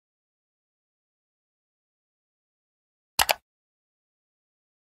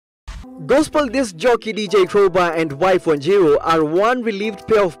Gospel disc jockey DJ Crowbar and wife Wanjiru are one relieved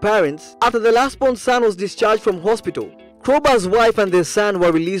pair of parents after the last-born son was discharged from hospital. Crowbar's wife and their son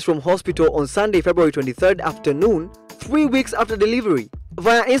were released from hospital on Sunday, February 23rd afternoon, 3 weeks after delivery.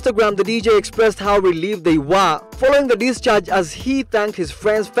 Via Instagram, the DJ expressed how relieved they were following the discharge as he thanked his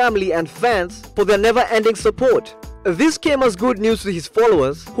friends, family and fans for their never-ending support. This came as good news to his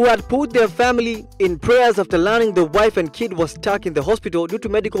followers, who had put their family in prayers after learning the wife and kid was stuck in the hospital due to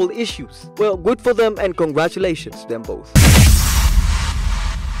medical issues. Well, good for them and congratulations to them both.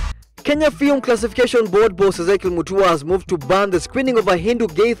 Kenya Film Classification Board boss Ezekiel Mutua has moved to ban the screening of a Hindu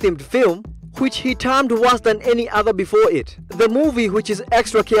gay-themed film, which he termed worse than any other before it. The movie, which is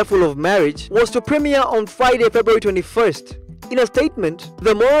extra careful of marriage, was to premiere on Friday, February 21st. In a statement,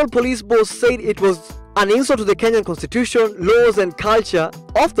 the Moral Police Boss said it was an insult to the Kenyan constitution, laws and culture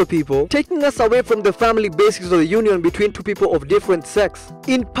of the people, taking us away from the family basics of the union between two people of different sex.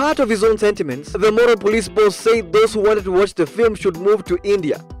 In part of his own sentiments, the Moral Police Boss said those who wanted to watch the film should move to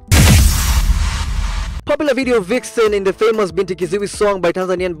India. Popular video vixen in the famous Binti Kiziwi song by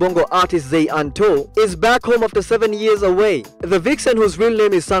Tanzanian bongo artist Zay Anto is back home after 7 years away. The vixen, whose real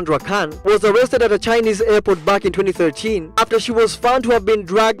name is Sandra Khan, was arrested at a Chinese airport back in 2013 after she was found to have been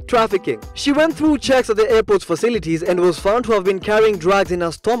drug trafficking. She went through checks at the airport's facilities and was found to have been carrying drugs in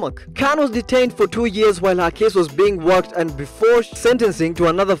her stomach. Khan was detained for 2 years while her case was being worked and before sentencing to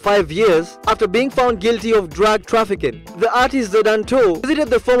another 5 years after being found guilty of drug trafficking. The artist Zay Anto visited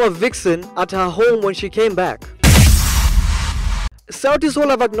the former vixen at her home when she came back. Sauti Sol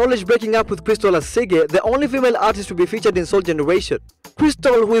have acknowledged breaking up with Crystal Asige, the only female artist to be featured in Soul Generation.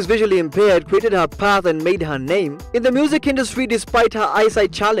 Crystal, who is visually impaired, created her path and made her name in the music industry despite her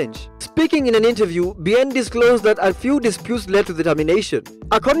eyesight challenge. Speaking in an interview, Bien disclosed that a few disputes led to the termination.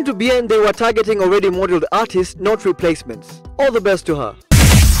 According to Bien, they were targeting already modeled artists, not replacements. All the best to her.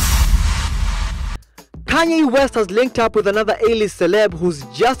 Kanye West has linked up with another A-list celeb who's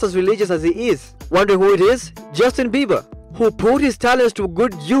just as religious as he is. Wondering who it is? Justin Bieber, who put his talents to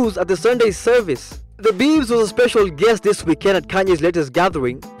good use at the Sunday service. The Biebs was a special guest this weekend at Kanye's latest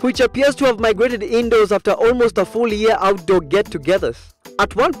gathering, which appears to have migrated indoors after almost a full year outdoor get-togethers.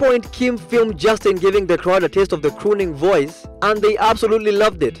 At one point, Kim filmed Justin giving the crowd a taste of the crooning voice, and they absolutely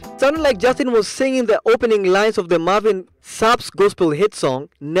loved it. Sounded like Justin was singing the opening lines of the Marvin Sapp's gospel hit song,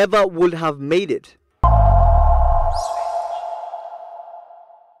 Never Would Have Made It.